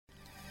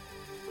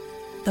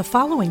The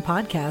following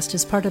podcast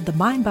is part of the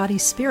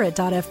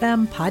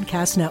MindBodySpirit.fm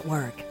podcast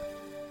network.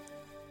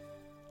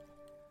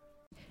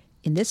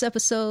 In this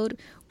episode,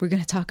 we're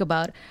going to talk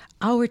about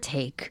our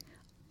take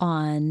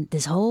on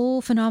this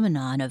whole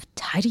phenomenon of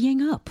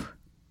tidying up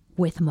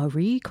with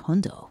Marie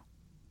Kondo.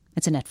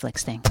 It's a Netflix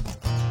thing.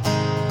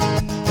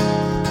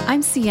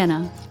 I'm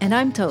Sienna. And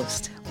I'm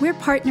Toast. We're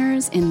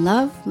partners in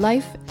love,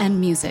 life, and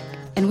music,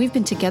 and we've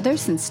been together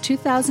since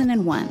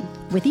 2001.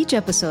 With each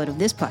episode of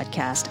this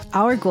podcast,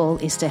 our goal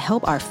is to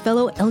help our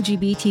fellow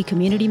LGBT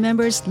community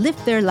members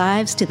lift their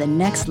lives to the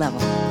next level.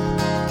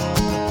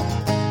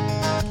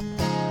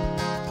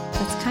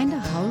 That's kind of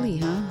holy,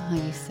 huh? How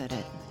you said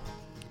it.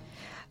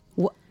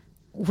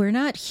 We're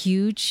not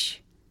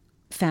huge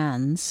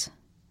fans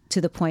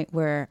to the point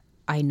where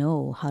I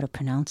know how to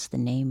pronounce the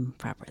name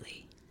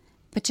properly.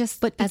 But as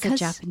a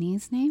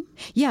Japanese name?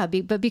 Yeah,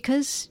 but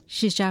because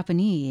she's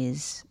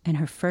Japanese and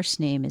her first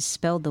name is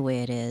spelled the way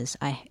it is,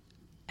 I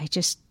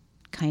just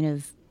kind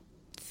of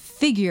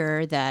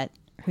figure that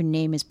her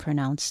name is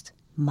pronounced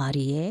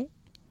Marie.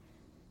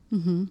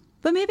 Mm-hmm.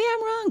 But maybe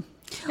I'm wrong.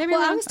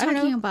 I was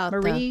talking about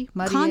Marie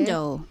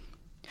Kondo.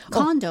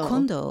 Kondo.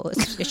 Kondo.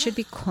 It should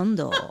be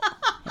Kondo.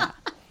 Yeah.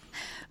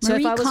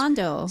 Marie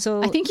Kondo.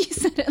 So I think you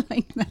said it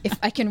like that. If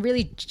I can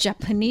really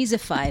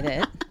Japaneseify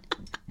it,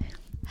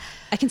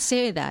 I can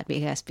say that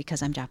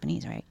because I'm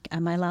Japanese, right?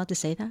 Am I allowed to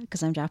say that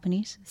because I'm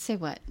Japanese? Say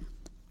what?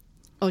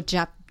 Oh,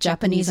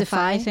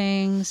 Japaneseify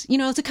things. You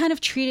know, to kind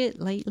of treat it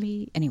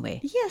lightly.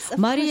 Anyway. Yes, of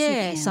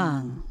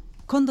Marie-san,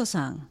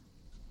 Kondo-san.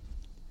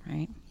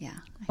 Right? Yeah.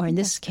 Or in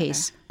this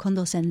case,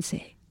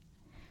 Kondo-sensei.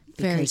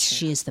 Because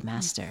she is the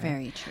master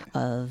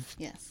of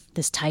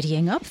this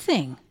tidying up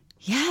thing.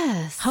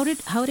 Yes. How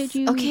did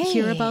you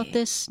hear about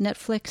this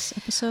Netflix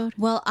episode?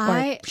 Well,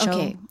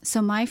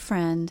 so my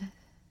friend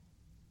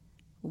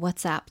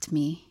WhatsApped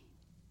me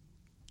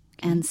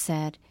and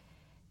said,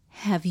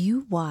 "Have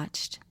you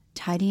watched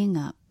Tidying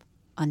Up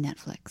on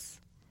Netflix?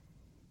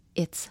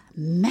 It's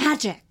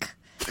magic."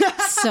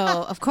 So,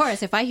 of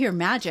course, if I hear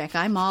magic,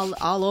 I'm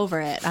all over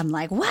it. I'm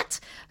like,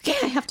 what? Okay,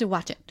 I have to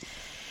watch it.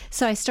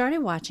 So I started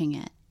watching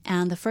it.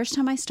 And the first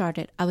time I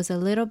started, I was a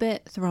little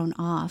bit thrown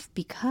off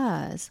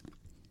because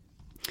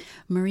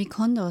Marie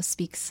Kondo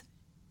speaks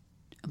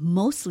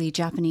mostly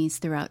Japanese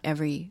throughout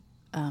every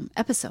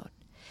episode.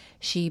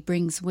 She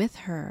brings with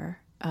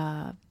her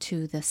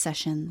to the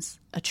sessions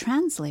a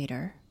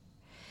translator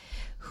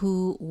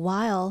who,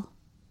 while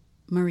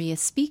Marie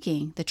is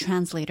speaking, the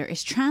translator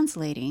is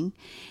translating.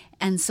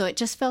 And so it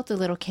just felt a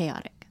little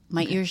chaotic.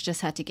 My ears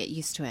just had to get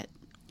used to it.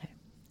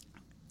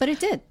 But it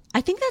did.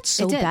 I think that's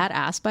so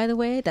badass, by the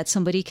way, that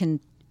somebody can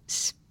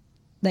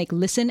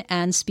listen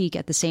and speak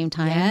at the same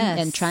time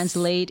and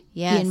translate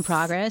in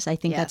progress. I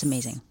think that's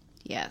amazing.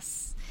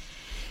 Yes.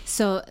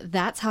 So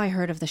that's how I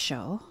heard of the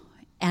show.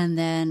 And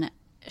then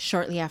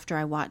shortly after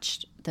I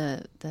watched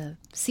the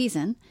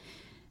season,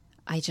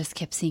 I just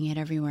kept seeing it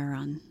everywhere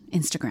on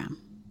Instagram.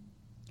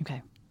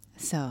 Okay.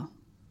 So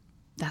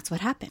that's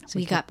what happened. So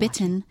we got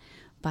bitten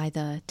by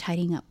the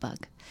tidying up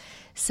bug.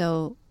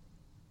 So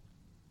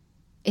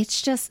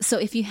it's just, so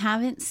if you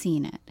haven't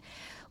seen it,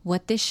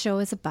 what this show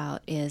is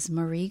about is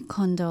Marie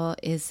Kondo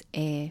is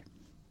an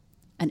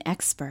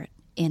expert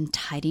in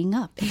tidying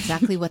up.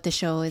 Exactly what the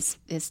show is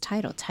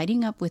titled,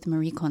 Tidying Up with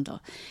Marie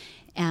Kondo.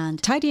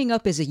 And tidying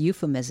up is a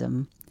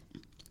euphemism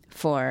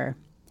for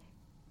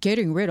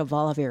getting rid of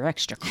all of your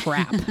extra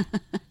crap.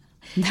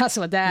 That's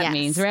what that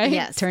means, right?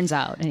 Yes. Turns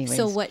out, anyways.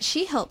 So what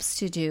she helps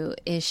to do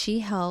is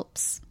she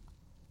helps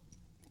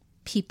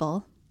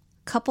people,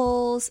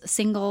 couples,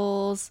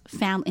 singles,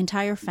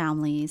 entire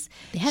families.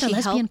 They had a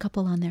lesbian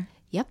couple on there.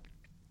 Yep,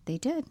 they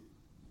did.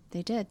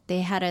 They did.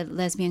 They had a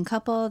lesbian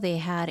couple. They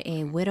had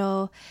a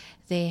widow.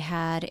 They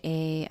had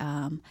a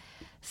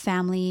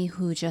family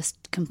who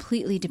just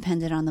completely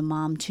depended on the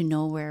mom to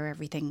know where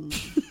everything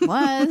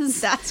was.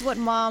 That's what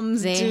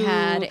moms do. They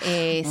had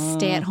a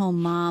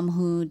stay-at-home mom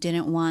who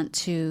didn't want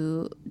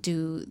to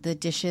do the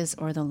dishes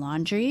or the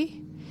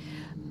laundry.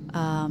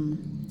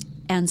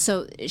 And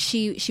so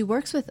she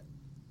works with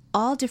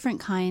all different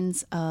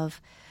kinds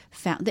of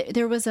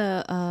there was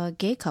a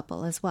gay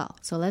couple as well.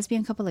 So a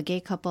lesbian couple, a gay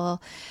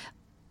couple.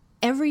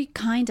 Every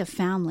kind of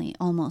family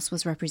almost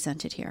was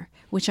represented here,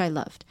 which I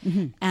loved.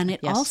 Mm-hmm. And it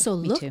also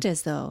looked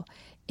as though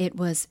it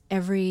was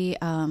every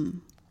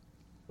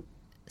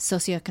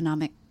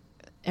economic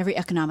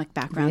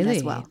background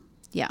as well.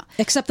 Yeah.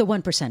 Except the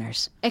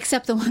 1%ers.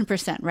 Except the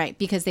 1%, right.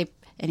 Because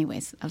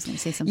anyways, I was going to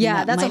say something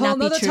that that's might a whole not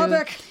be other true.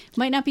 topic.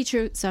 Might not be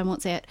true, so I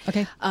won't say it.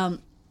 Okay.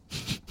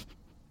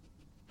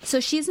 So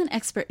she's an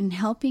expert in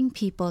helping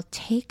people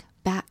take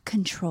back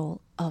control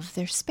of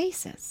their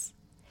spaces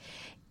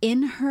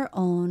in her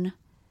own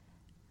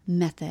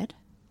method,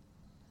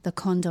 the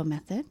Kondo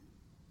method.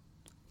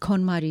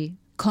 KonMari.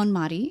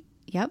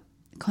 Yep.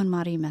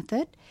 KonMari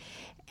method.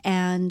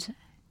 And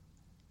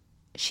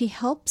she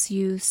helps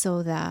you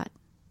so that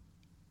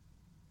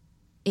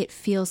it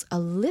feels a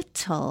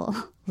little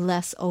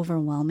less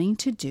overwhelming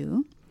to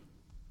do.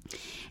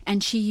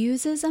 And she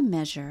uses a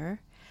measure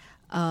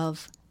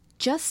of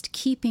just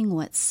keeping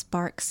what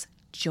sparks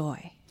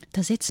joy.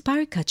 Does it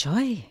spark a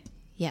joy?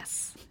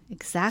 Yes,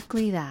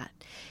 exactly that.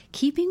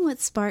 Keeping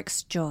what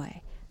sparks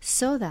joy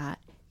so that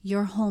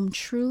your home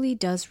truly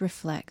does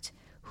reflect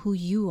who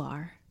you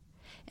are.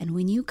 And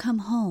when you come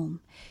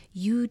home,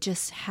 you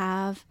just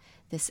have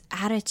this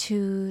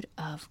attitude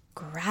of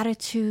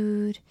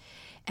gratitude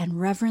and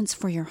reverence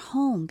for your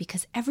home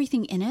because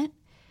everything in it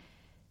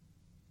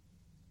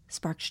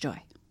sparks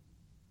joy.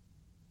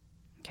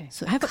 Okay.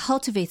 So it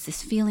cultivates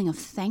this feeling of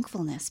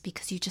thankfulness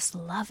because you just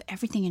love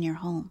everything in your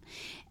home.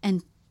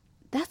 And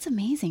that's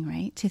amazing,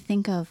 right? To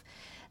think of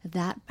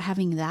that,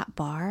 having that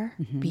bar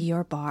be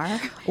your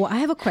bar. Well, I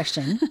have a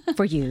question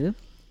for you.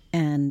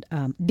 And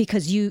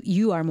because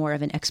you are more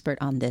of an expert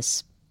on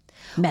this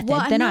method Well,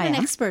 I'm than not I am. an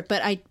expert,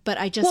 but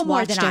I just more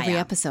watched than I every am.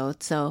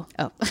 episode. So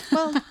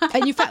Well,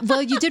 and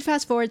you did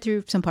fast forward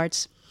through some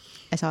parts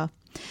I saw.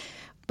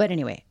 But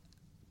anyway,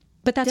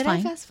 but that's did fine.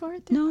 I fast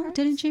forward? Through No, parts?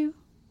 didn't you?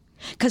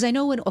 Because I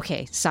know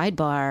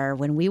sidebar,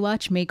 when we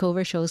watch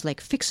makeover shows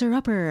like Fixer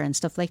Upper and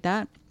stuff like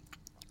that,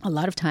 a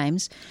lot of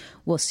times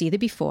we'll see the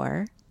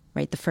before,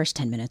 right? The first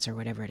 10 minutes or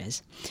whatever it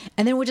is.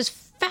 And then we'll just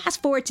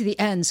fast forward to the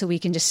end so we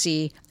can just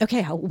see,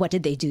 okay, what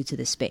did they do to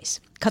this space?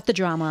 Cut the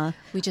drama.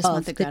 We just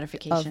want the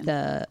gratification.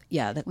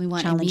 We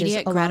want challenges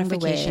immediate along the way.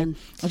 gratification.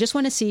 I just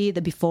want to see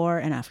the before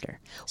and after.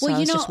 So Well, I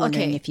was just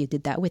wondering okay. if you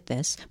did that with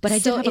this. But I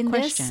did have a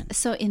question.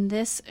 So in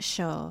this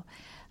show,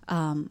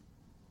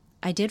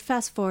 I did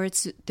fast forward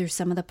through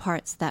some of the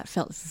parts that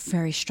felt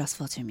very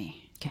stressful to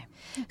me. Okay.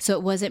 So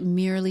it wasn't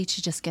merely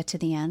to just get to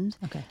the end.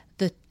 Okay.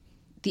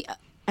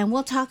 And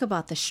we'll talk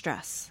about the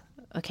stress.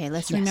 Okay,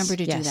 let's remember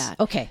to do that.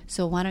 Okay.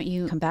 So why don't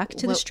you Come back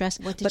to the stress.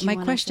 What did but you my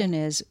wanna question say?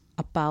 is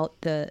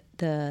about the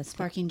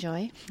Sparking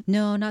joy.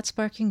 no, not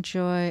sparking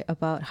joy,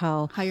 about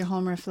how How your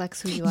home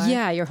reflects who you are.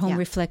 yeah, your home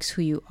reflects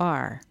who you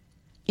are.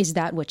 Is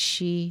that what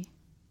she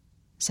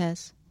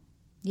says?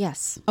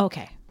 Yes.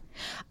 Okay.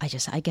 I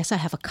guess I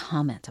have a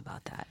comment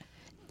about that.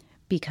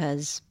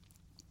 Because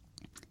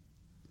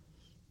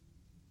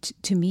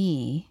to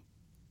me,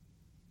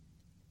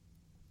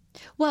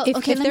 Well, if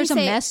okay. let me there's a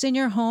say- mess in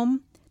your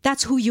home,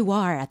 that's who you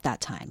are at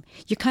that time.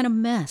 You're kind of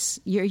mess.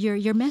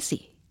 You're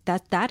messy.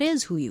 That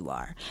is who you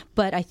are.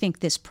 But I think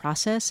this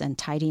process and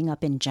tidying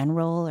up in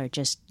general, or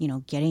just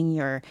getting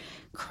your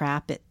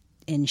crap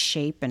in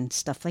shape and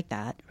stuff like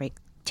that, right?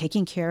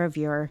 Taking care of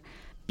your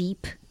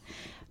beep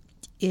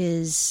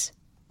is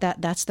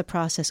that's the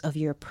process of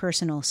your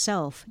personal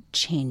self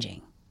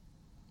changing,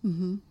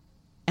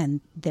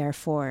 and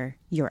therefore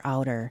your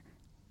outer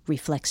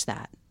reflects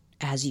that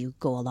as you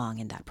go along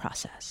in that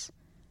process.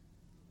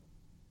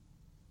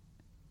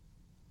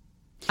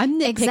 I'm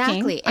nitpicking.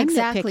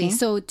 Exactly. nitpicking,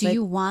 So do but-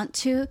 you want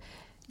to?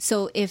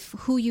 So if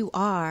who you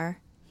are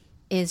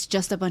is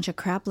just a bunch of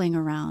crap laying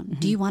around,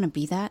 do you want to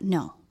be that?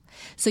 No.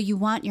 So you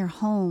want your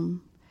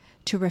home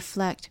to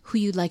reflect who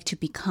you'd like to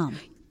become,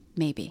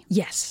 maybe.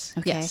 Yes.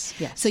 Okay. Yes.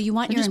 So you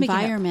want I'm your just making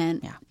up.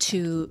 environment Yeah.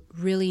 to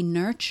really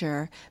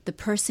nurture the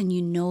person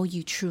you know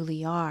you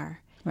truly are.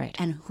 Right.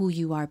 And who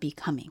you are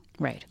becoming.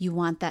 Right. You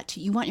want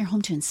you want your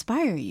home to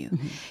inspire you,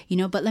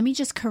 but let me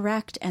just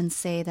correct and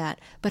say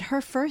but her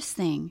first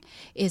thing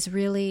is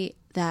really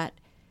that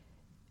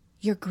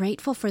you're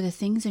grateful for the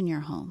things in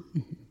your home.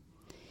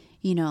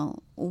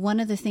 One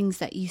of the things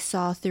that you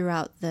saw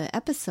throughout the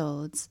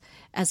episodes,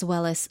 as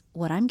well as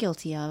what I'm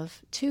guilty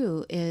of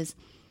too, is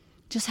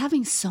just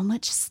having so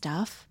much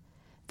stuff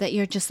that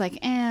you're just like,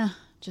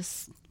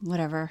 just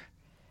whatever.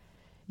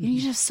 You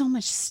just have so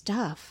much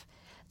stuff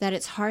that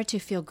it's hard to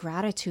feel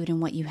gratitude in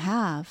what you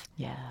have.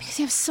 Yeah. Because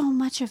you have so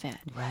much of it.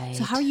 Right.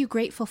 So how are you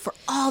grateful for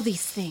all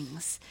these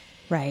things?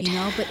 Right.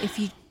 But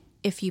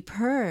if you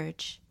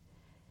purge,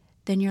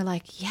 then you're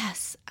like,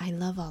 yes, I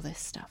love all this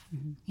stuff.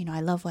 I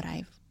love what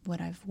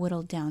I've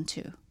whittled down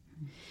to.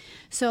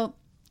 So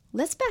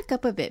let's back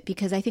up a bit,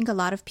 because I think a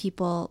lot of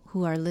people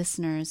who are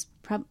listeners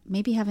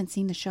maybe haven't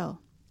seen the show.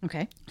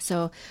 Okay.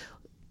 So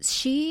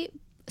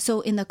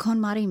in the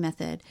KonMari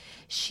method,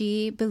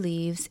 she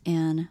believes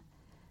in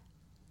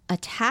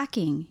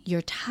attacking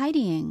your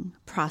tidying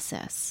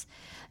process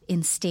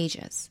in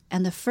stages.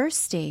 And the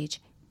first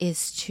stage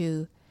is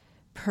to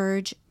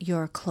purge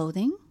your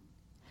clothing.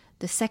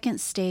 The second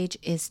stage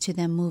is to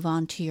then move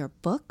on to your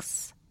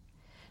books.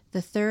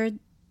 The third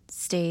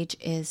stage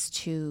is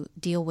to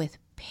deal with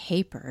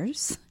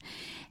papers.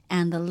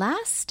 And the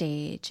last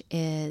stage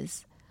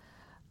is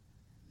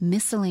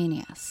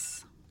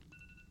miscellaneous.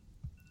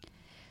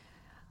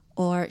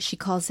 Or she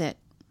calls it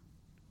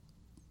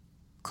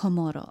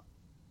komoro.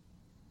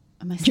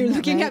 Am I saying You're that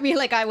looking right? at me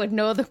like I would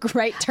know the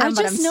right term, I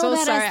but I'm just know so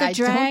that sorry. as the I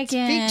dragon. don't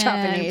speak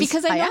Japanese.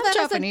 Because I know am that as a-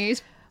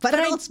 Japanese, but I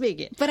don't speak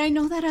it. But I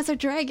know that as a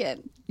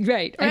dragon.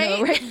 Right. I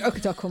know, Right? right? Oh,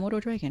 the Komodo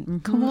dragon.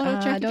 Mhm.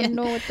 Komodo dragon. I don't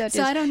know what that is.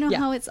 So I don't know Yeah.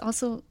 how it's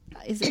also...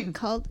 Is it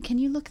called... Can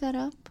you look that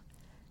up?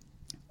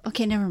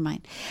 Okay, never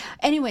mind.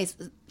 Anyways,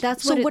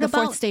 that's So what, what the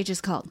fourth about- stage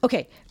is called.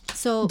 Okay.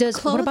 So what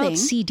clothing... about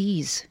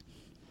CDs?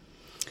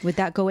 Would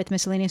that go with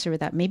miscellaneous, or would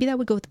that maybe that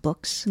would go with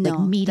books? No,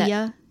 like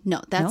media?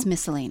 that's No?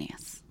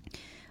 miscellaneous.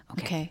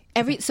 Okay.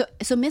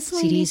 So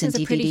miscellaneous CDs and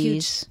is a pretty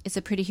huge. DVDs. It's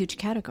a pretty huge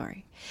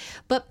category,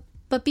 but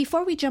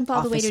before we jump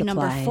all the way Office to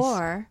number supplies.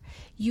 4,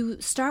 you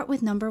start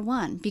with number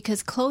 1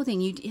 because clothing.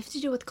 You have to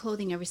deal with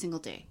clothing every single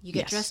day. You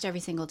get Yes. dressed every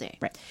single day.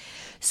 Right.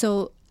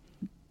 So,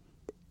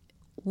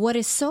 what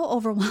is so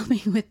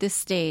overwhelming with this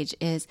stage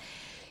is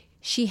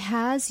she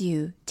has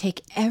you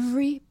take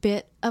every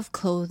bit of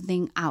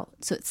clothing out.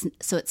 So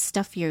it's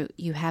stuff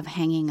you have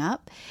hanging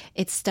up.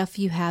 It's stuff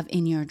you have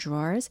in your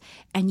drawers,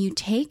 and you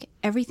take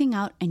everything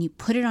out and you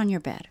put it on your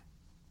bed.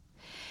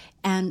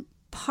 And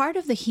part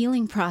of the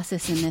healing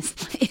process in this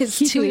is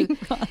to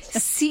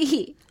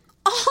see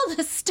all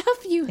the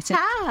stuff you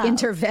have.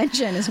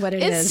 Intervention is what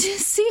it It's is.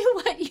 to see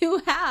what you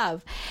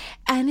have.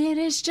 And it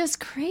is just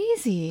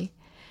crazy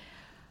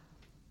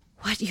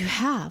what you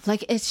have.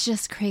 Like, it's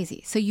just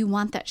crazy. So you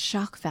want that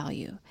shock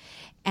value.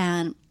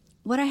 And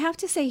what I have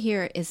to say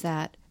here is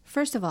that,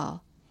 first of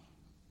all,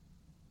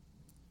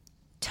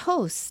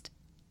 Toast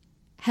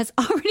has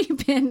already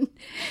been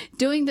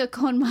doing the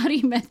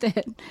KonMari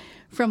method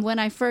from when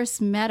I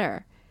first met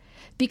her.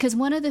 Because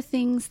one of the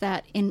things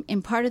that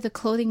in part of the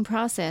clothing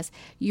process,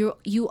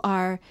 you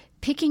are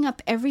picking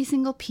up every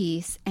single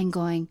piece and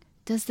going,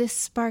 does this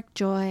spark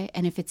joy?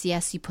 And if it's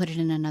yes, you put it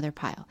in another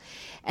pile.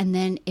 And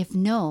then if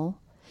no,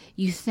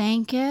 you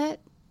thank it,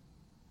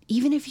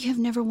 even if you have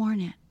never worn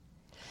it.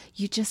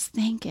 You just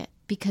thank it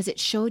because it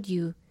showed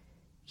you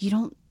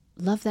don't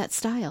love that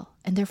style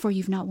and therefore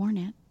you've not worn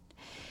it.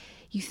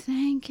 You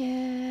thank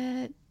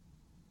it.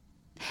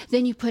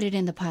 Then you put it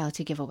in the pile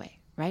to give away,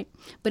 right?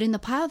 But in the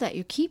pile that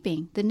you're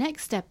keeping, the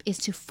next step is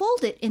to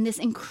fold it in this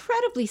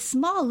incredibly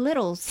small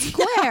little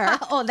square.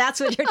 Oh, that's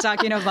what you're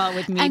talking about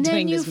with me And then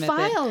doing you this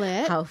method. file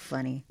it. How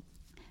funny.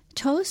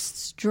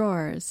 Toast's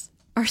drawers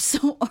are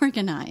so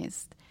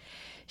organized.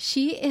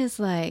 She is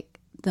like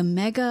the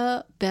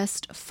mega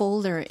best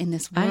folder in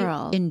this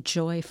world. I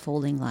enjoy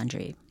folding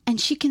laundry. And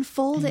she can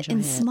fold it in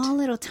Enjoy it. small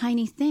little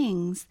tiny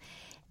things.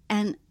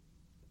 And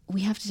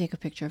we have to take a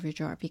picture of your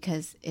drawer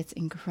because it's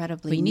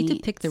incredibly We need to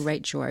neat. pick the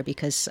right drawer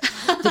because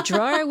the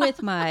drawer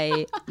with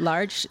my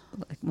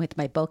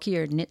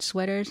bulkier knit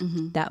sweaters,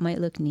 that might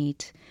look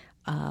neat.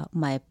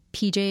 My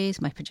PJs,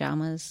 my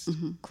pajamas,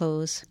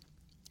 clothes.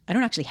 I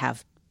don't actually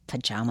have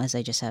pajamas.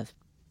 I just have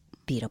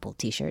beatable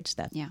T-shirts.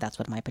 That's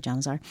what my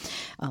pajamas are.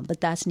 But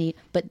that's neat.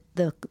 But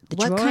the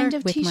What drawer kind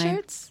of with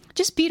T-shirts?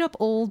 just beat up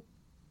old,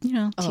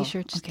 Oh,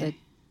 T-shirts okay. that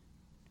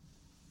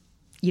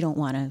you don't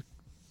want to,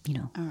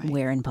 All right.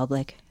 wear in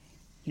public.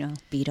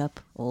 Beat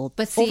up old,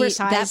 But see,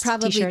 oversized that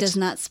probably T-shirts. does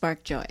not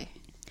spark joy.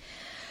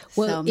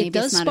 Well, so maybe it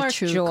does it's not spark a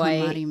true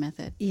joy. KonMari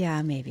method.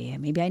 Yeah, maybe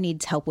I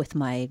need help with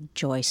my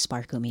joy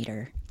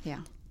sparkometer.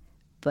 Yeah.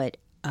 But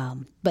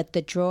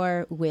the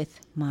drawer with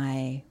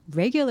my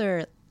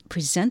regular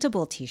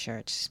presentable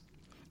T-shirts,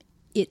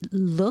 it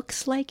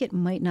looks like it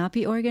might not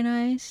be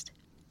organized,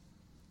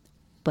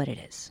 but it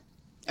is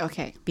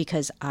Okay.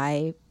 because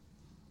I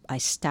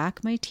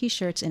stack my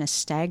T-shirts in a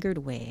staggered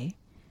way.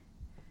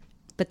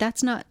 But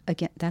that's not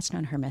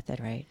her method,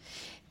 right?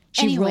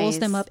 She rolls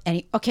them up.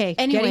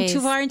 Getting too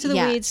far into the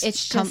weeds.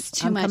 It's just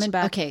too I'm much. coming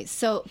back. Okay,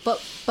 so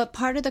but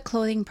part of the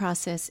clothing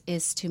process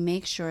is to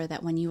make sure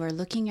that when you are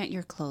looking at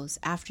your clothes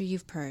after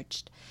you've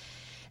purged,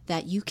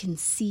 that you can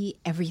see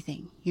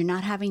everything. You're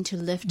not having to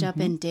lift up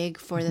and dig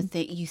for the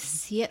thing. You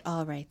see it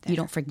all right there. You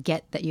don't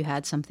forget that you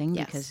had something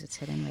Yes. because it's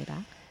hidden way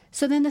back.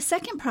 So then the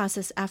second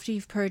process after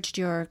you've purged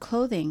your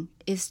clothing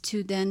is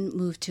to then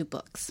move to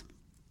books.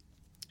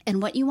 And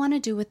what you want to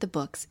do with the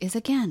books is,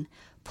 again,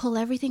 pull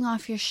everything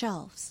off your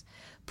shelves.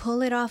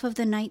 Pull it off of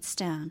the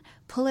nightstand.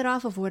 Pull it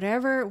off of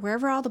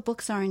wherever all the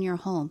books are in your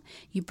home.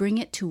 You bring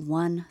it to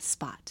one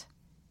spot.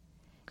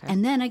 Okay.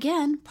 And then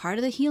again, part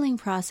of the healing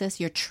process,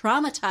 you're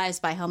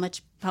traumatized by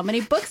how many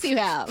books you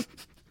have.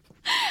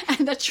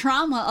 And the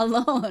trauma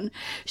alone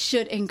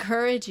should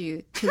encourage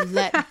you to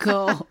let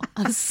go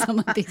of some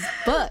of these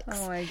books.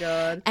 Oh my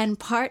God. And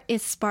part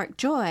is spark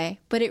joy,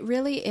 but it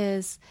really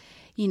is,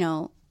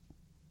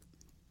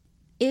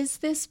 is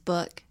this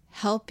book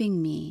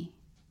helping me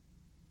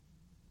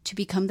to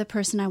become the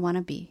person I want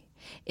to be?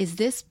 Is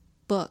this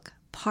book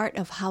part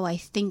of how I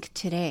think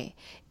today?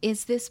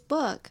 Is this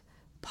book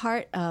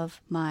part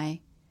of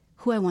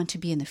who I want to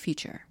be in the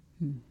future?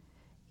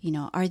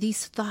 Are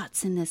these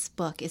thoughts in this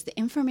book? Is the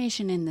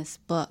information in this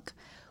book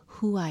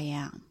who I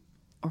am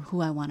or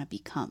who I want to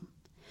become?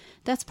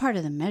 That's part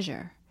of the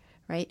measure,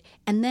 right?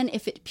 And then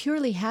if it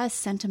purely has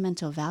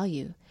sentimental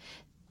value,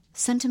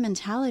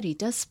 sentimentality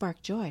does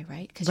spark joy,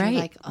 right? Because you're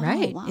like, oh,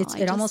 right. wow.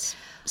 It almost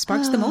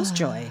sparks the most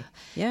joy.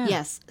 Yeah.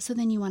 Yes. So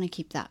then you want to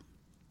keep that.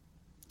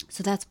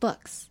 So that's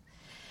books.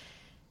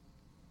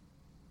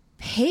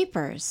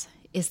 Papers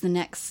is the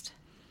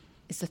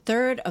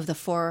third of the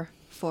four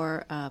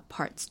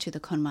parts to the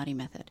KonMari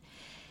method.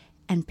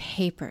 And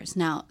papers.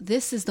 Now,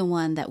 this is the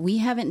one that we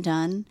haven't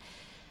done,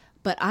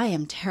 but I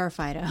am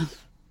terrified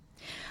of.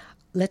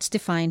 Let's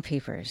define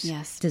papers.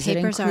 Yes. Does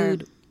Papers it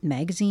include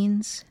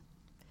magazines?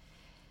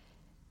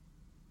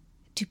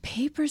 Do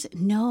papers?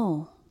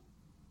 No.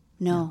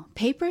 No.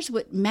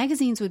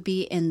 Magazines would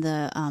be in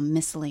the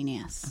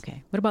miscellaneous.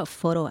 Okay. What about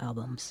photo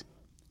albums?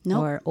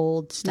 Nope. Or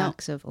old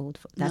stacks of old...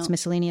 That's Nope.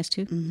 miscellaneous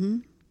too? Mm-hmm.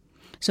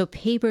 So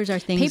papers are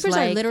things Papers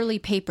like... are literally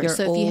papers.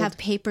 So if you have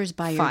papers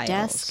by your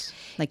desk...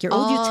 Like your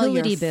old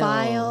utility bills.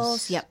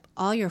 Files. Yep.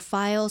 All your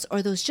files.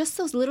 Or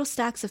those little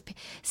stacks of...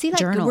 See, like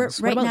journals.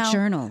 What about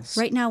journals?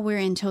 Right now we're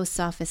in Toast's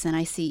office and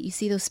you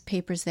see those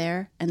papers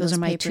there? And those are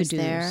my papers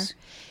to-dos. there?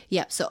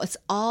 Yep. So it's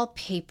all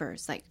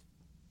papers.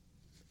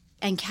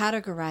 And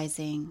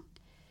categorizing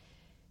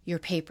your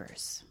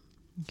papers.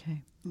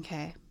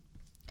 Okay.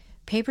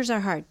 Papers are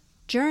hard.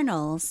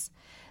 Journals,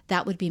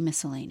 that would be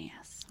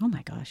miscellaneous. Oh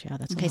my gosh, yeah,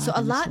 that's okay. So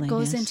a lot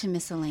goes into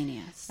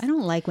miscellaneous. I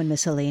don't like when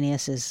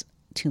miscellaneous is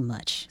too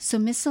much. So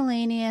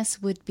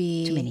miscellaneous would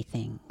be too many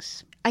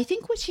things. I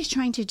think what she's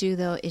trying to do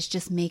though is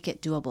just make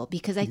it doable,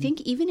 because I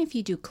think even if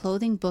you do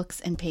clothing,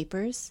 books, and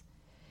papers,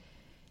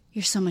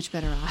 you're so much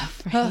better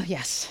off. Right? Oh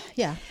yes,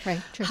 yeah,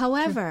 right. True,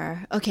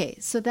 However, okay,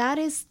 so that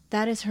is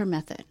her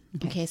method.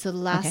 Okay, so the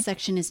last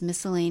section is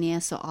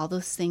miscellaneous. So all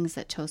those things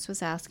that Toast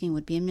was asking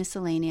would be in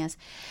miscellaneous,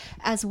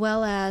 as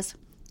well as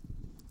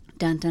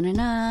dun dun dun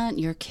dun,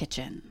 your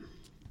kitchen.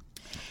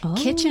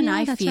 Kitchen,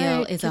 I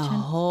feel, is a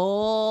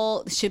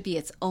whole, should be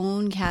its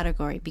own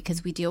category,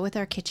 because we deal with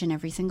our kitchen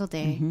every single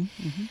day.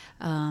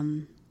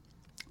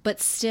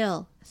 But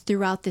still,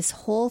 throughout this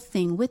whole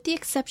thing, with the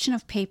exception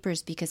of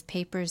papers, because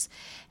papers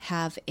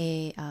have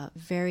a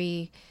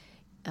very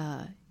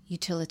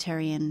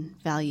utilitarian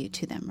value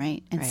to them,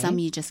 right? And some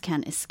you just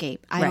can't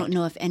escape. I don't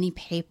know if any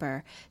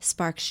paper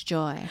sparks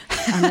joy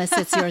unless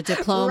it's your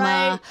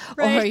diploma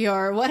or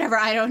your whatever.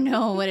 I don't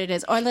know what it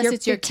is. Or unless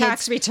it's your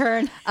tax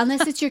return.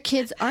 Unless it's your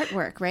kid's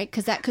artwork, right?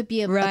 Because that could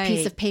be a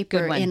piece of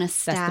paper in a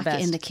stack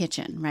in the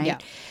kitchen,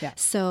 right? Yeah.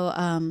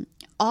 So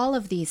all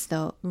of these,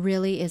 though,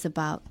 really is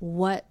about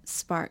what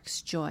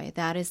sparks joy.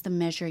 That is the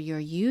measure you're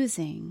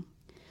using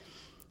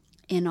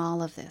in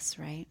all of this,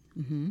 right?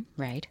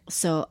 Right.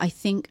 So I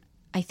think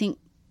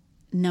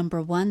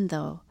number one,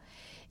 though,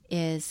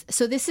 is,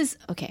 so this is,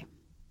 okay.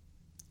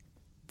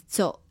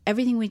 So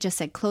everything we just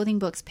said, clothing,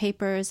 books,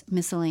 papers,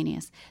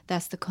 miscellaneous,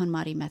 that's the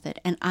KonMari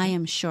method. And I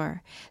am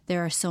sure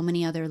there are so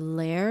many other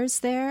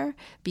layers there,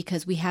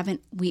 because we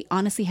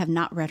honestly have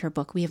not read her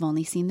book. We have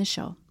only seen the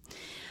show.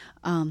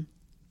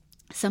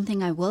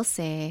 Something I will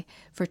say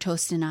for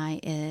Toast and I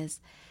is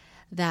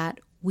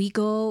that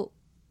I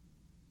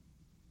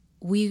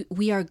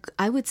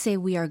would say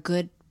we are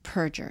good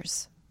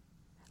purgers.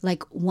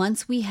 Like,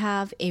 once we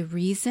have a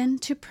reason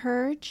to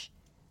purge,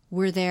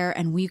 we're there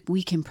and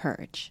we can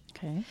purge.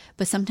 Okay.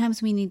 But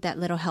sometimes we need that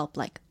little help,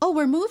 like, oh,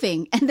 we're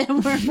moving, and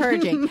then we're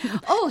purging.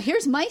 Oh,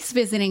 here's mice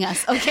visiting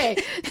us. Okay,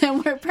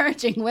 then we're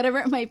purging, whatever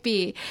it might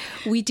be.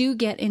 We do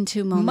get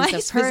into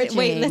moments of purging.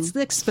 Wait, let's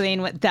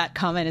explain what that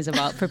comment is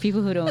about for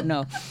people who don't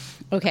know.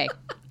 Okay.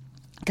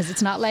 Because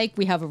it's not like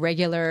we have a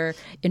regular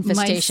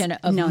infestation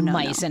of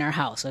mice in our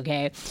house,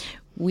 okay?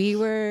 We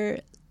were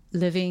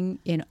living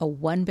in a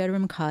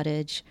one-bedroom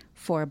cottage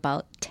for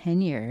about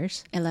 10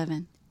 years.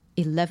 11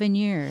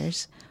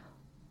 years.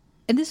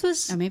 And this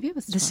was... Or maybe it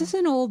was 12. This is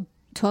an old...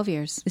 12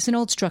 years. It's an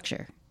old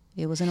structure.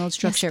 It was an old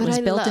structure. Yes, it was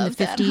built in the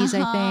 50s,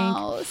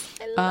 I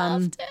think. I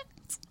loved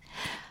it.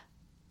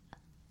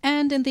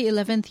 And in the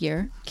 11th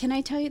year... Can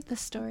I tell you the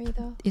story,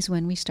 though? Is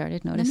when we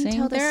started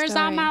noticing there's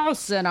a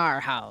mouse in our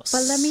house.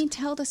 But let me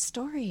tell the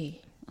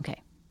story.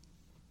 Okay.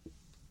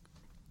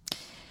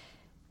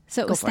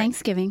 So it was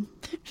Thanksgiving.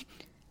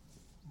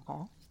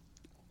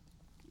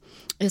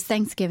 It was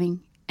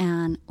Thanksgiving,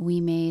 and we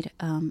made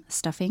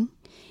stuffing,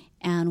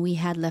 and we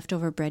had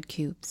leftover bread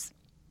cubes.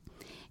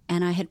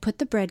 And I had put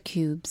the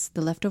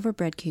leftover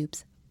bread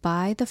cubes,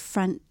 by the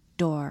front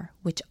door,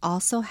 which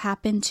also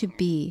happened to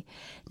be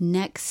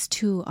next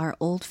to our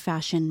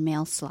old-fashioned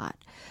mail slot.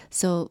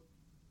 So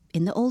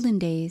in the olden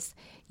days,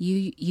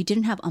 you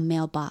didn't have a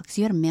mailbox.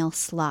 You had a mail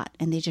slot,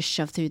 and they just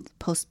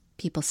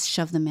people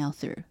shove the mail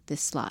through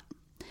this slot.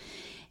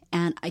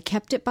 And I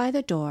kept it by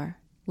the door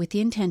with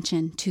the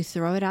intention to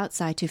throw it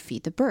outside to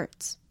feed the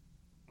birds.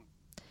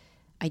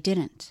 I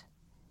didn't.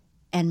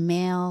 And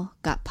mail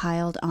got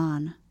piled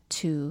on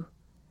to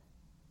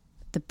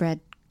the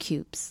bread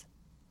cubes.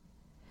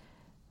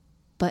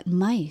 But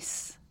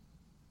mice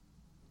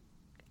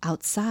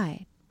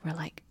outside were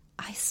like,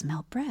 I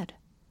smell bread.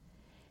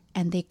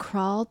 And they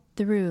crawled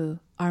through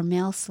our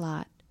mail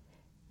slot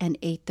and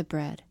ate the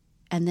bread,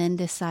 and then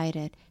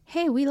decided,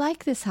 hey, we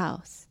like this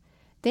house.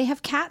 They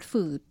have cat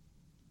food.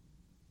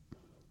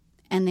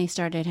 And they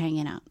started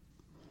hanging out.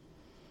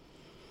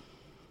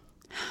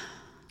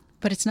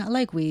 But it's not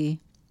like we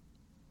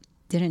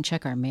didn't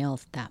check our mail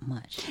that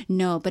much.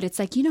 No, but it's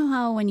like, you know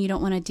how when you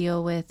don't want to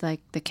deal with like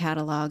the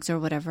catalogs or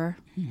whatever,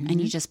 and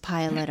you just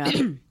pile it up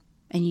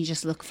and you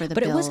just look for the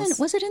bills. But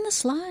was it in the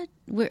slot?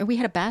 We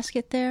had a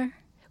basket there?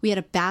 We had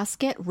a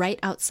basket right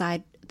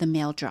outside the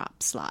mail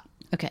drop slot.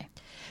 Okay.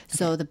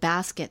 So the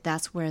basket,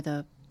 that's where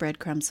the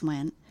breadcrumbs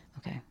went.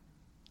 Okay.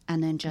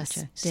 And then just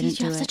didn't do it.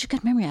 You have such a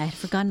good memory. I had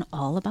forgotten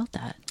all about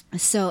that.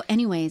 So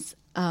anyways,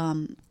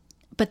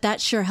 but that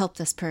sure helped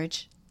us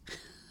purge.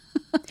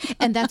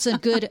 And that's a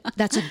good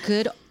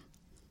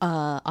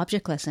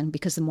object lesson,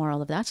 because the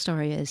moral of that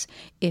story is,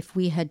 if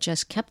we had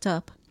just kept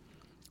up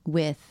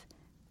with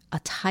a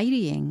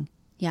tidying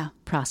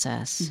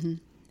process,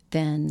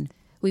 then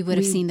we would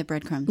have seen the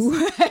breadcrumbs.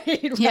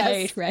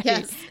 Right.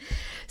 Yes.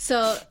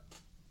 So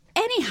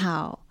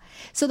anyhow,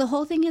 so the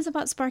whole thing is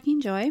about sparking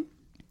joy.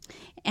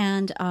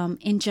 And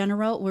in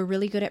general, we're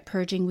really good at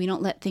purging. We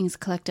don't let things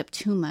collect up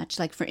too much.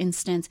 Like, for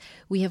instance,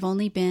 we have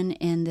only been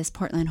in this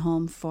Portland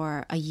home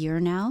for a year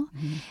now.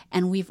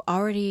 And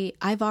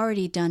I've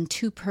already done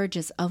 2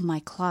 purges of my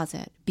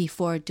closet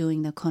before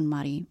doing the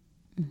KonMari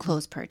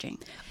clothes purging.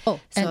 So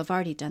I've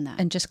already done that.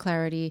 And just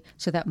clarity,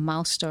 so that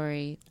mouse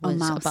story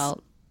was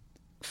about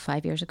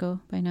 5 years ago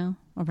by now,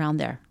 around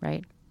there,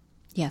 right?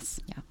 Yes.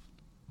 Yeah.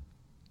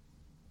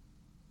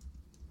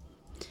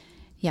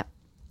 Yep.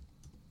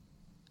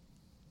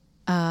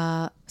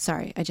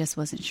 Sorry, I just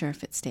wasn't sure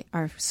if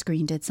our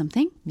screen did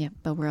something. Yep.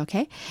 But we're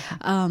okay.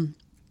 So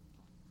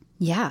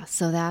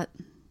that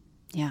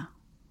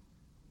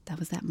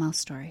was that mouse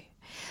story.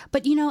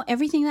 But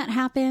everything that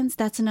happens,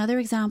 that's another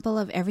example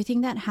of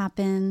everything that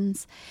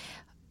happens.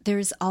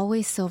 There's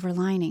always silver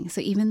lining. So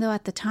even though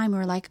at the time we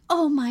were like,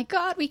 oh my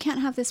God, we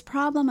can't have this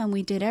problem, and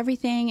we did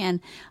everything, and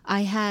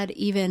I had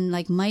even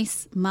like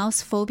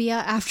mouse phobia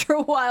after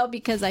a while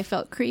because I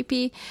felt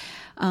creepy.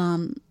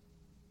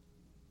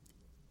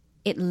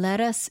 It led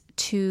us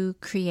to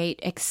create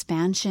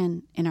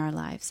expansion in our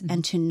lives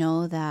and to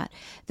know that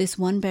this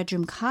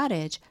 1-bedroom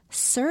cottage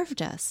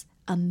served us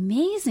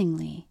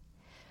amazingly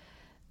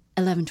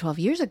 11, 12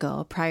 years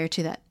ago, prior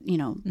to that,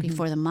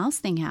 before the mouse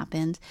thing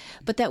happened,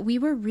 but that we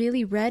were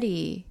really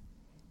ready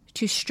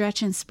to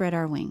stretch and spread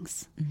our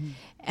wings.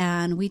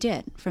 And we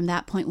did. From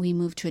that point, we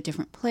moved to a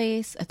different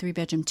place, a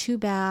 3-bedroom,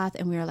 2-bath,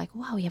 and we were like,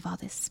 wow, we have all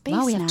this space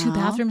now. Wow, we have 2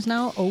 bathrooms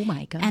now? Oh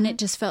my God. And it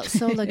just felt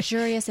so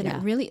luxurious, and it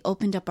really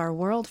opened up our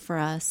world for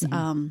us.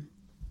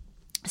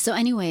 So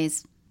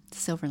anyways,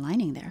 silver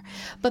lining there.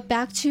 But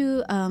back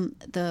to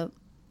the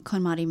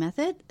KonMari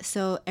method.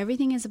 So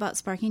everything is about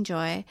sparking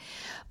joy.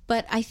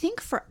 But I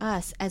think for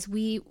us, as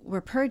we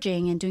were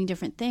purging and doing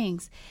different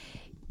things,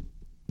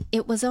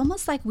 it was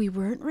almost like we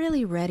weren't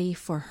really ready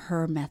for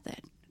her method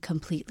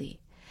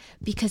completely.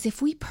 Because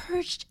if we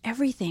purged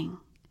everything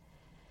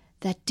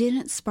that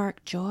didn't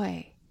spark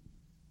joy,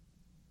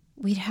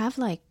 I'd have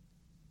like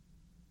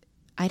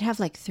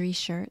 3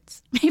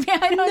 shirts. Maybe,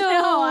 I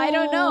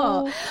don't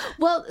know.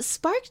 Well,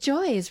 spark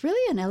joy is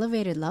really an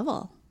elevated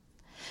level.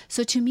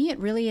 So to me, it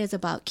really is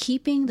about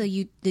keeping the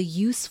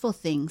useful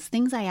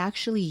things I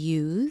actually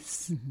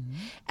use,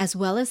 as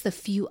well as the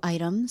few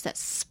items that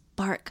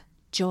spark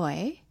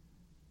joy.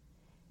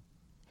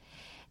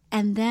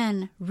 And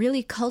then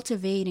really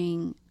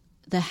cultivating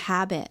the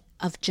habit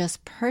of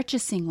just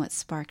purchasing what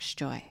sparks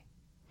joy,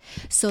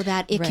 so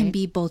that it can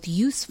be both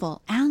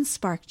useful and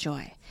spark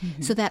joy.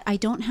 So that I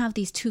don't have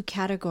these 2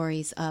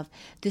 categories of,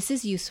 this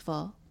is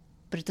useful,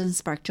 but it doesn't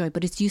spark joy,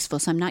 but it's useful,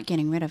 so I'm not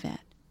getting rid of it.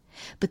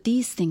 But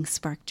these things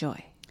spark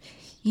joy.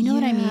 You know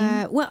what I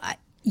mean? Well,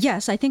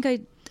 yes, I think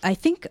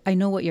I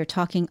know what you're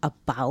talking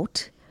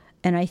about.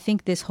 And I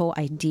think this whole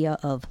idea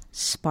of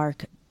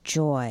spark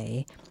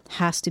joy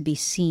has to be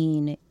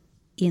seen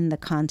in the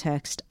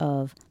context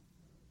of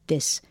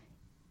this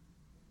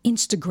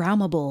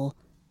Instagrammable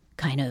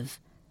kind of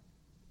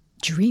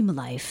dream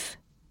life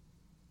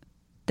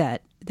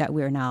that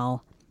we're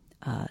now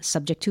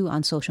subject to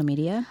on social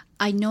media.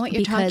 I know what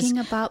you're talking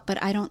about,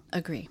 but I don't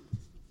agree.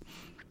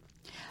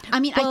 I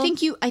mean, well,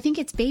 I think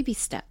it's baby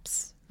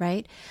steps,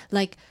 right?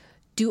 Like,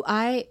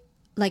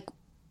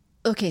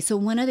 okay, so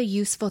one of the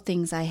useful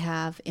things I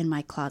have in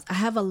my closet, I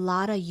have a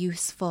lot of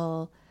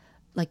useful,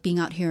 like being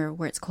out here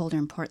where it's colder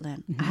in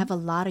Portland, I have a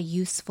lot of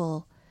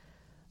useful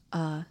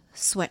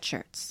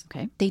sweatshirts.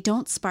 Okay. They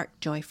don't spark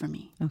joy for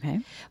me.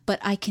 Okay. But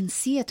I can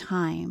see a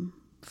time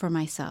for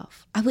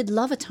myself. I would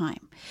love a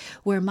time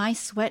where my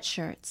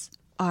sweatshirts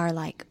are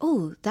like,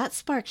 oh, that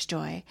sparks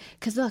joy.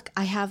 Because look,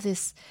 I have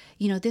this,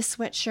 this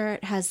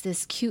sweatshirt has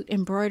this cute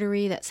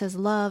embroidery that says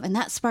love, and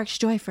that sparks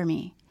joy for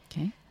me.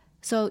 Okay.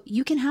 So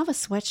you can have a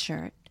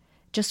sweatshirt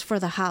just for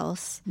the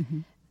house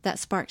that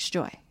sparks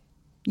joy.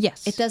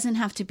 Yes. It doesn't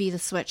have to be the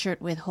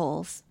sweatshirt with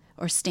holes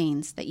or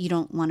stains that you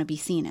don't want to be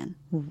seen in.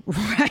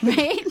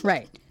 Right.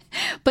 Right.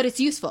 But it's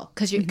useful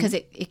because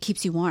it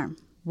keeps you warm.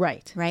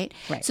 Right. Right.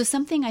 So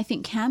something I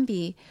think can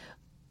be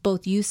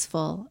both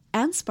useful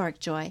and spark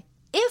joy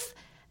if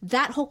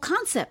that whole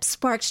concept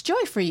sparks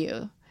joy for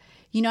you.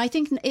 I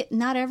think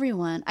not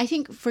everyone. I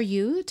think for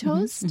you,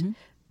 Toast,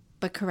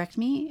 but correct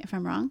me if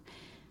I'm wrong.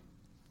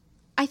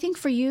 I think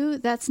for you,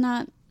 that's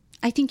not.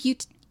 I think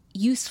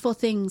useful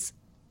things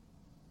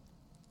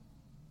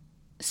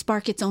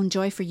spark its own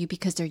joy for you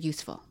because they're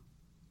useful.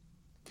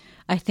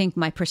 I think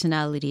my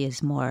personality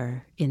is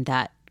more in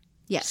that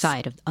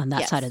side of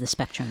the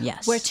spectrum.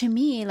 Yes. Where to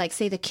me, like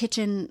say the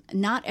kitchen,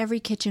 not every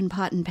kitchen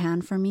pot and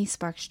pan for me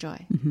sparks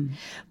joy.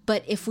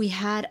 But if we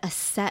had a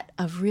set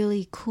of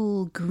really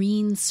cool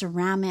green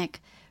ceramic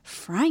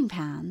frying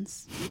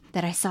pans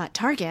that I saw at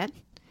Target,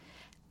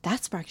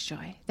 That sparks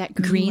joy. That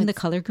green, the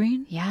color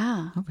green?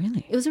 Yeah. Oh,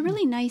 really? It was a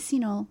really nice,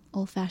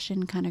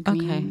 old-fashioned kind of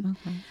green.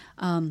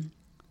 Okay.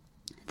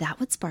 That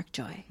would spark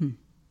joy.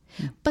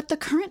 But the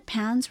current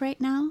pans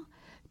right now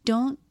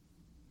don't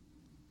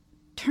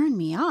turn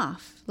me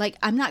off. Like,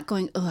 I'm not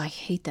going, oh, I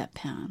hate that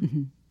pan.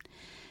 Mm-hmm.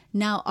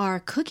 Now,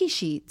 our cookie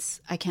sheets,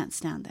 I can't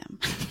stand them.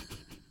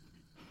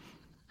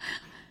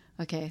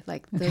 Okay,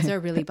 like, those are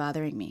really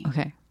bothering me.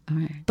 Okay, all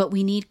right. But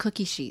we need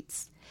cookie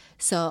sheets.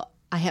 So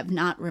I have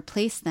not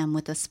replaced them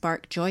with a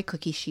Spark Joy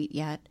cookie sheet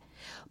yet.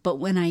 But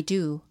when I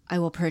do, I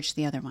will purge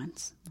the other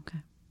ones. Okay.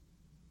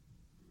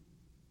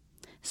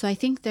 So I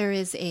think there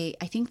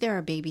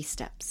are baby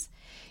steps.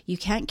 You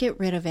can't get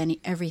rid of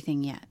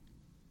everything yet.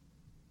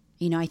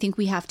 I think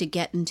we have to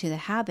get into the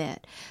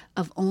habit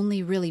of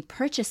only really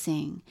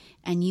purchasing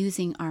and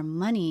using our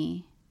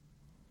money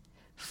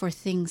for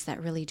things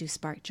that really do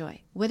spark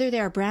joy. Whether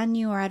they are brand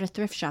new or at a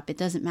thrift shop, it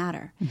doesn't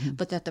matter. Mm-hmm.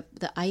 But that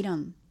the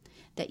item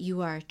that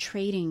you are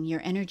trading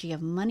your energy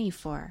of money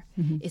for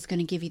is going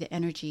to give you the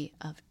energy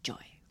of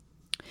joy.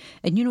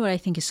 And you know what I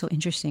think is so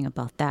interesting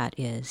about that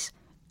is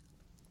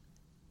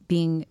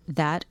being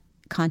that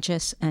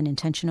conscious and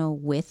intentional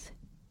with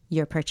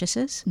your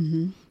purchases.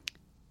 Mm-hmm.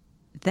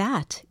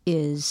 That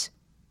is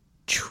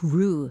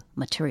true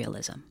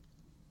materialism.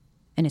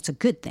 And it's a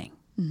good thing.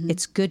 Mm-hmm.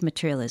 It's good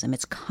materialism.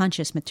 It's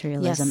conscious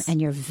materialism. Yes.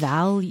 And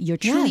you're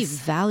truly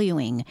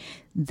valuing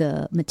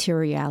the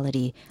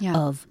materiality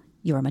of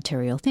your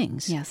material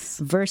things. Yes.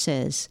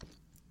 Versus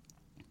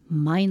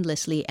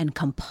mindlessly and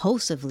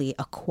compulsively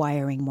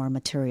acquiring more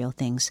material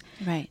things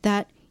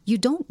that you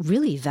don't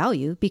really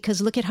value because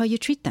look at how you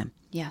treat them.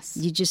 Yes.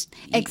 You just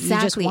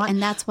exactly, want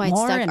and that's why it's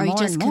more stuck. and Are you more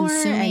just and more,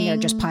 consuming? and you're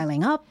just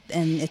piling up,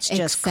 and it's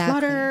just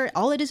clutter.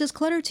 All it is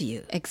clutter to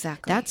you.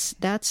 Exactly.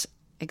 That's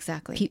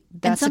exactly.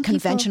 That's a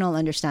conventional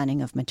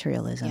understanding of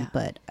materialism. Yeah.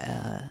 But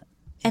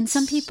and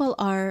some people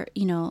are,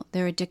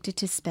 they're addicted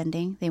to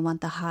spending. They want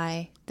the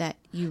high that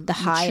the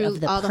high of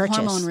the all purchase,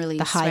 the hormone release,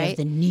 the high of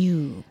the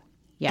new.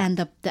 Yeah. And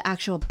the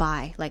actual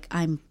buy, like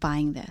I'm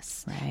buying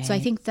this. Right. So I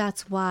think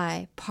that's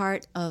why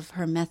part of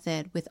her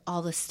method with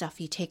all the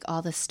stuff, you take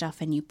all the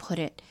stuff and you put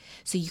it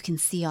so you can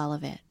see all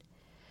of it.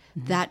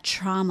 Mm-hmm. That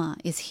trauma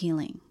is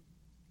healing.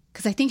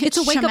 Because I think it's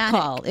a wake-up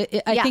call.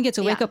 I think it's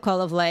a wake-up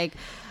call of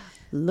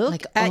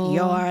look at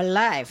your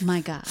life.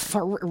 My God.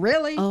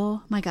 Really?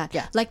 Oh, my God.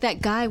 Yeah. Like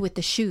that guy with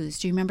the shoes.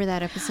 Do you remember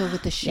that episode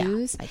with the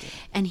shoes? Yeah, I do.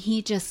 And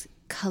he just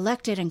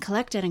collected and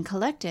collected and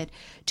collected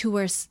to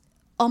where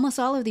almost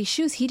all of these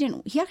shoes, he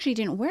actually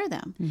didn't wear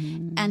them.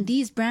 Mm-hmm. And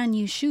these brand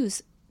new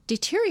shoes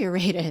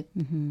deteriorated.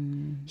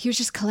 Mm-hmm. He was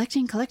just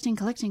collecting.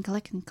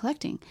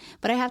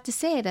 But I have to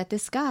say that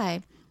this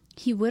guy,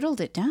 he whittled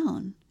it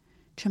down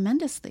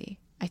tremendously,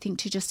 I think,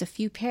 to just a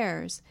few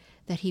pairs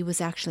that he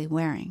was actually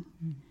wearing.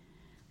 Mm.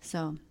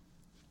 So,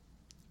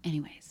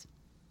 anyways.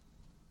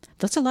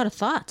 That's a lot of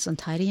thoughts on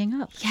tidying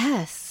up.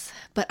 Yes.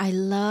 But I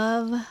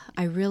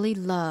really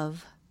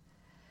love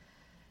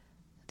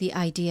the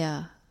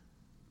idea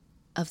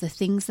of the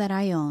things that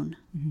I own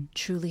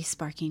truly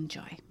sparking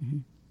joy. Mm-hmm.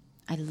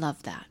 I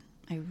love that.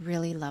 I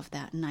really love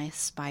that. And I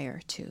aspire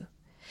to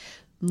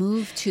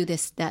move to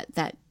this, that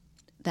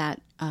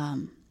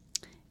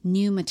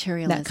new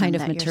materialism. That kind of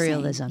that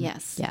materialism.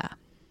 Yes. Yeah.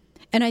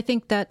 And I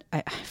think that,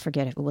 I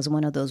forget if it was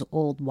one of those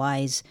old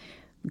wise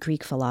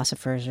Greek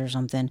philosophers or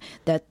something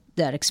that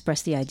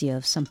expressed the idea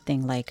of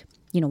something like,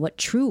 what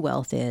true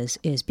wealth is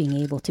being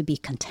able to be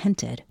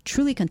contented,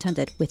 truly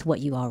contented with what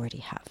you already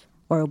have,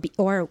 or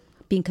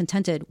being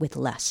contented with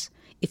less.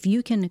 If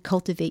you can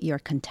cultivate your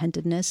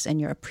contentedness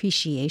and your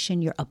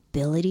appreciation, your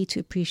ability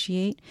to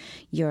appreciate,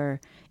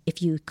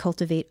 if you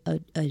cultivate a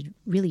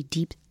really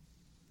deep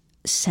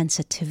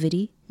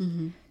sensitivity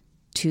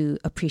to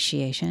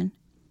appreciation,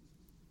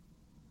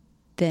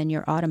 then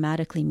you're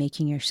automatically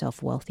making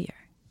yourself wealthier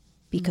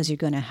because you're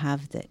going to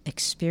have the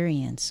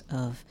experience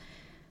of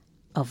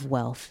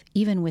wealth,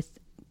 even with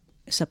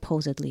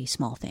supposedly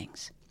small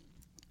things.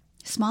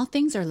 Small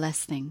things or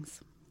less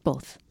things?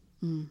 Both.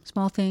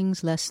 Small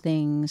things, less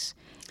things.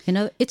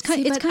 It's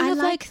kind of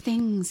like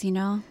things,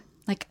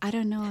 Like, I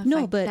don't know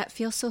if but that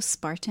feels so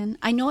Spartan.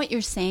 I know what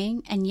you're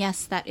saying, and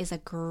yes, that is a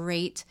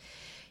great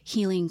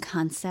healing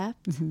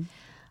concept.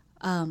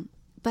 Mm-hmm.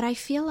 But I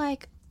feel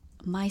like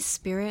my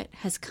spirit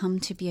has come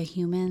to be a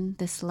human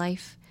this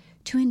life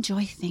to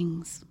enjoy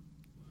things.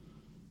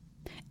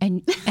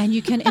 And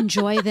you can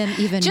enjoy them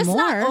even just more.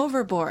 Just not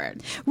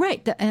overboard.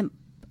 Right.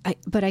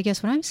 But I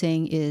guess what I'm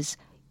saying is,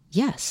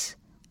 yes,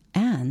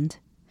 and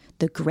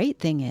the great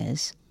thing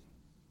is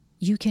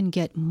you can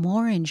get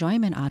more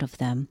enjoyment out of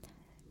them,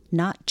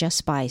 not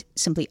just by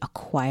simply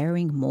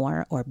acquiring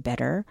more or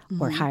better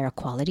or higher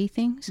quality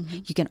things. Mm-hmm.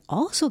 You can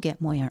also get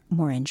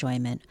more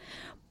enjoyment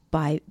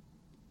by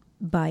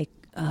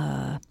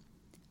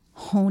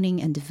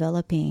honing and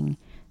developing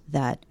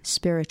that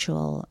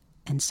spiritual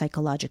and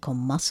psychological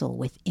muscle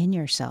within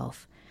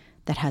yourself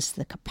that has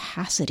the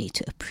capacity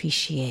to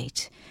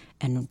appreciate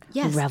and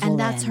revel in. And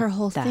that's her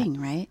whole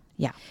thing, right?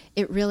 Yeah.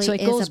 It really so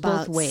it is goes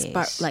about both ways.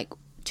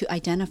 to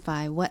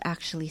identify what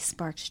actually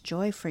sparks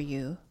joy for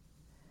you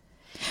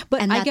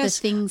But and I that guess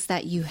the things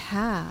that you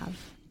have,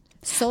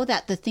 so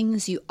that the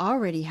things you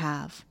already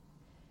have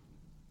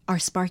are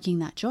sparking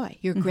that joy.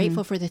 You're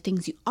grateful for the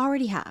things you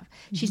already have.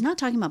 She's not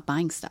talking about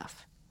buying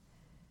stuff.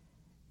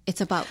 It's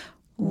about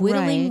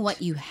whittling Right.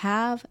 what you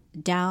have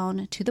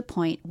down to the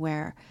point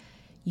where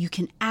you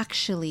can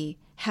actually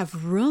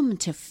have room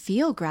to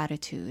feel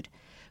gratitude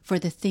for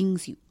the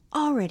things you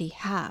already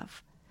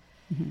have.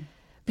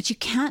 But you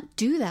can't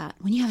do that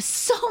when you have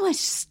so much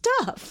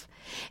stuff.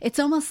 It's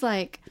almost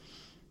like,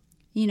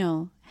 you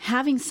know,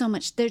 having so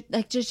much,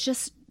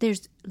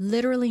 there's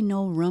literally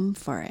no room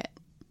for it.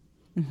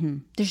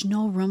 There's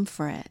no room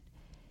for it.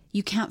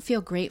 You can't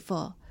feel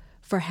grateful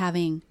for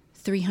having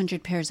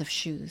 300 pairs of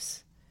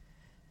shoes.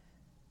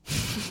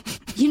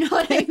 You know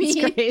what I mean?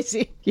 it's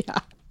crazy. Yeah.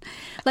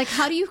 Like,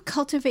 how do you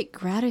cultivate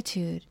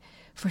gratitude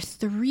for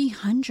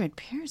 300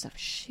 pairs of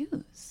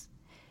shoes?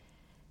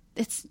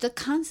 It's the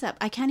concept.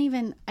 I can't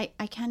even,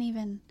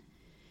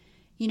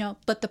 you know,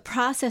 but the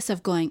process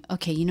of going,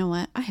 okay, you know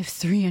what? I have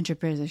 300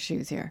 pairs of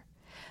shoes here.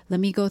 Let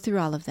me go through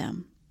all of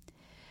them.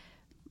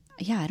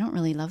 Yeah, I don't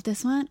really love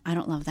this one. I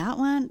don't love that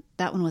one.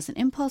 That one was an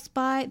impulse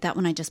buy. That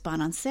one I just bought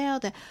on sale.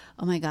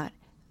 Oh my God.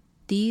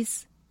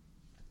 These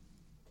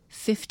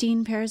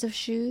 15 pairs of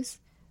shoes,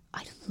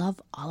 I love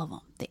all of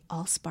them. They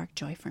all spark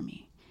joy for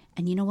me.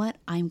 And you know what?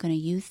 I'm going to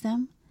use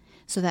them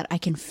so that I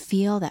can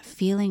feel that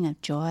feeling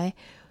of joy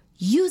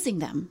using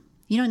them.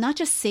 You know, not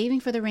just saving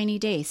for the rainy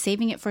day,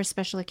 saving it for a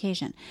special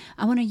occasion.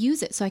 I want to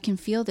use it so I can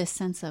feel this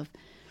sense of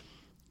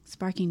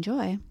sparking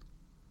joy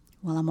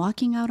while I'm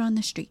walking out on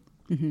the street.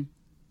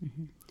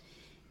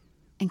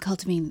 And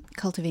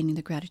cultivating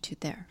the gratitude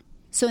there.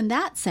 So in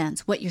that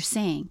sense, what you're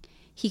saying,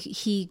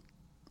 he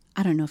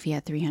I don't know if he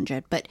had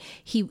 300, but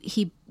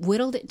he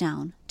whittled it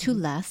down to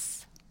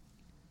less,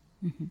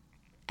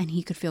 and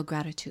he could feel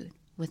gratitude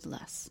with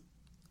less,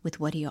 with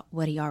what he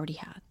already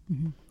had.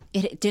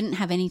 It didn't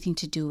have anything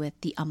to do with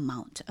the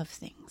amount of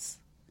things.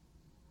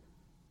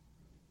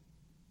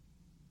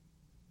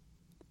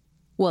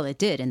 Well, it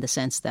did in the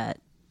sense that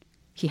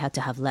he had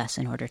to have less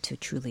in order to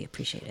truly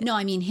appreciate it. No,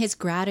 I mean, his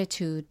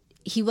gratitude,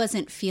 he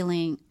wasn't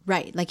feeling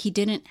right. Like, he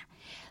didn't,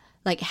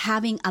 like,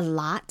 having a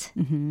lot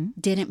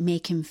didn't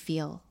make him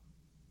feel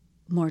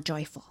more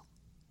joyful.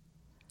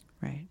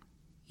 Right.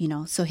 You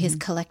know, so his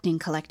collecting,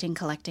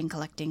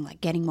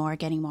 like getting more,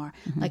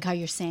 like how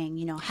you're saying,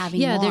 you know,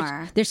 having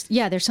more.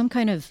 There's some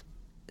kind of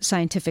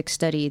scientific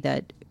study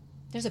that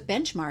There's a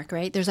benchmark,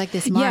 right? There's like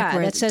this mark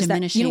where that it's says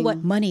diminishing. that, you know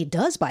what, money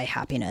does buy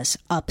happiness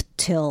up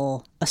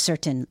till a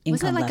certain income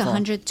Wasn't it like level.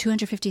 100,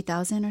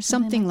 250,000 or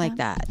Something like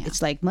that. Yeah.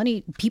 It's like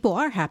money, people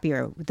are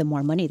happier the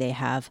more money they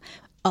have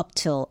up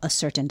till a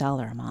certain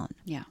dollar amount.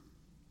 Yeah.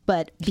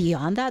 But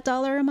beyond that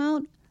dollar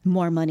amount,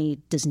 more money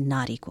does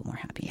not equal more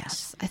happiness.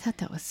 Yes. I thought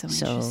that was so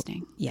So,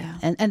 interesting. yeah.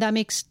 And that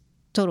makes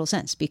total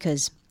sense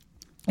because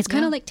it's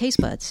kind of like taste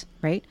buds,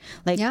 right?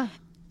 Like, Yeah.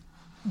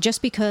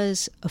 just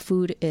because a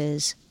food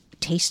is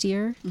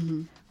tastier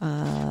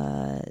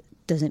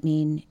doesn't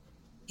mean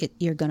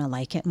you're going to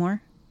like it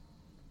more.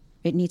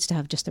 It needs to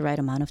have just the right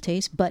amount of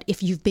taste. But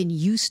if you've been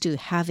used to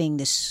having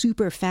this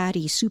super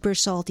fatty, super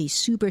salty,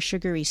 super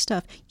sugary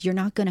stuff, you're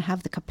not going to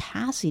have the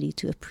capacity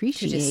to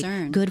appreciate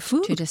discern. good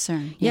food. To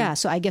discern. Yeah.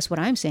 So I guess what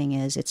I'm saying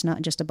is it's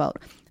not just about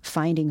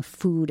finding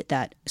food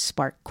that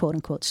quote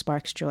unquote,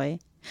 sparks joy.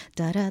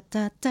 Da da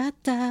da da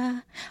da.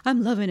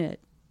 I'm loving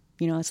it.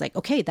 You know, it's like,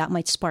 okay, that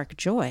might spark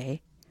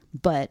joy,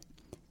 but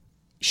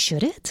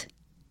should it?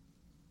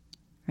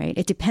 Right?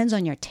 It depends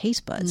on your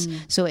taste buds.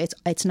 So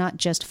it's not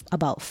just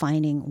about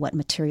finding what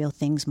material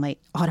things might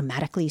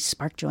automatically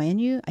spark joy in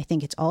you. I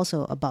think it's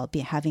also about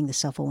having the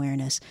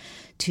self-awareness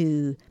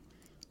to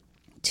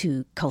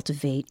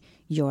cultivate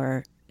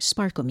your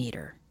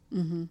sparkometer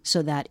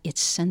so that it's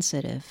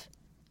sensitive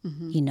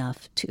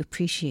enough to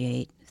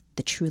appreciate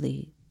the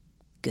truly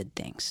good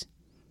things.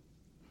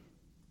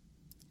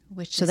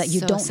 Which So is that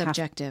you so don't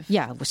subjective.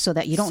 so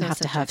that you don't So have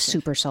to have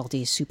subjective. super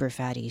salty, super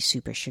fatty,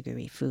 super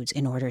sugary foods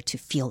in order to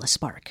feel a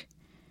spark,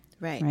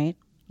 Right. right?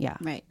 Yeah.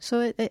 Right.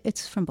 So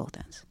it's from both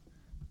ends.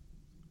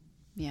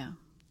 Yeah.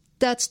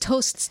 That's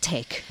Toast's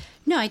take.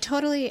 No, I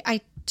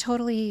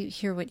totally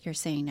hear what you're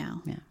saying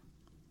now. Yeah.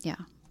 Yeah.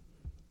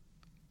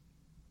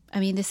 I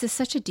mean, this is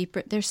such a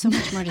deeper, there's so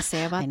much more to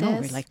say about I know,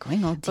 this. we're like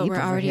going all deep but we're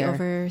over already here.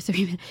 over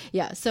 3 minutes.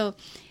 Yeah. So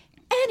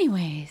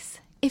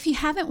anyways, if you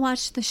haven't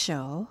watched the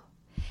show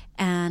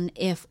and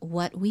if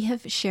what we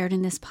have shared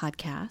in this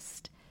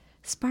podcast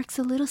sparks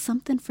a little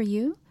something for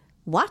you,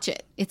 watch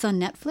it. It's on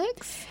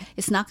Netflix.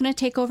 It's not going to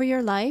take over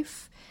your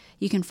life.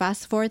 You can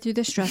fast forward through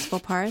the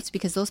stressful parts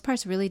because those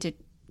parts really did,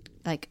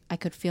 like, I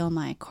could feel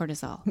my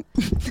cortisol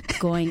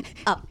going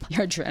up.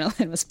 Your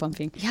adrenaline was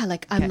pumping. Yeah,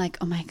 like, I'm like,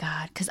 oh my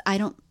God, because I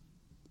don't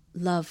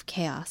love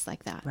chaos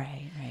like that.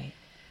 Right.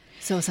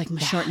 So it's like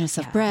my shortness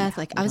of breath.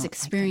 Like, I was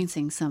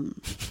experiencing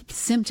some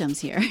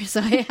symptoms here.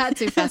 So I had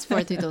to fast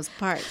forward through those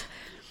parts.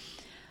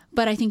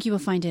 But I think you will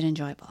find it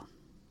enjoyable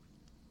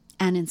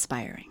and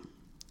inspiring.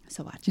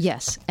 So watch it.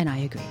 Yes, and I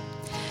agree.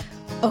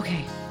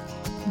 Okay.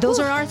 Those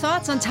are our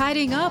thoughts on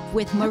tidying up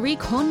with Marie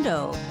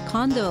Kondo.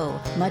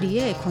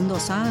 Marie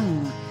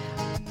Kondo-san.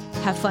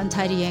 Have fun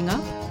tidying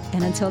up.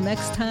 And until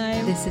next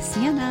time, This is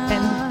Sienna.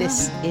 and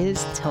this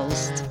is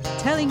Toast,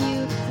 telling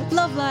you,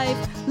 love life,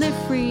 live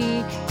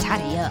free,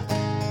 tidy up.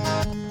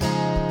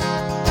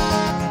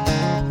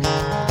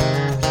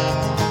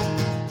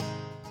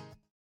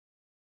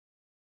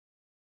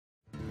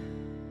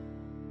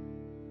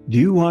 Do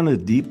you want to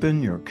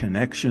deepen your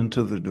connection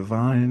to the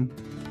divine?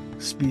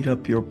 Speed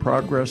up your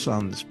progress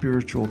on the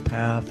spiritual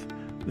path?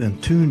 Then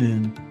tune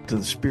in to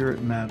the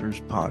Spirit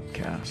Matters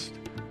podcast.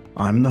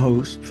 I'm the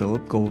host,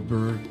 Philip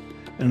Goldberg,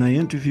 and I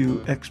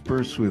interview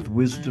experts with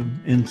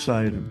wisdom,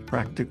 insight, and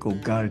practical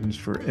guidance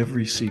for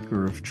every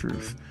seeker of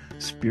truth.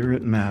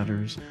 Spirit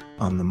Matters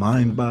on the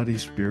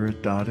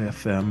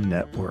MindBodySpirit.fm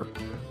network.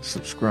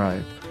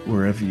 Subscribe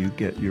wherever you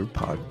get your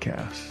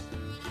podcasts.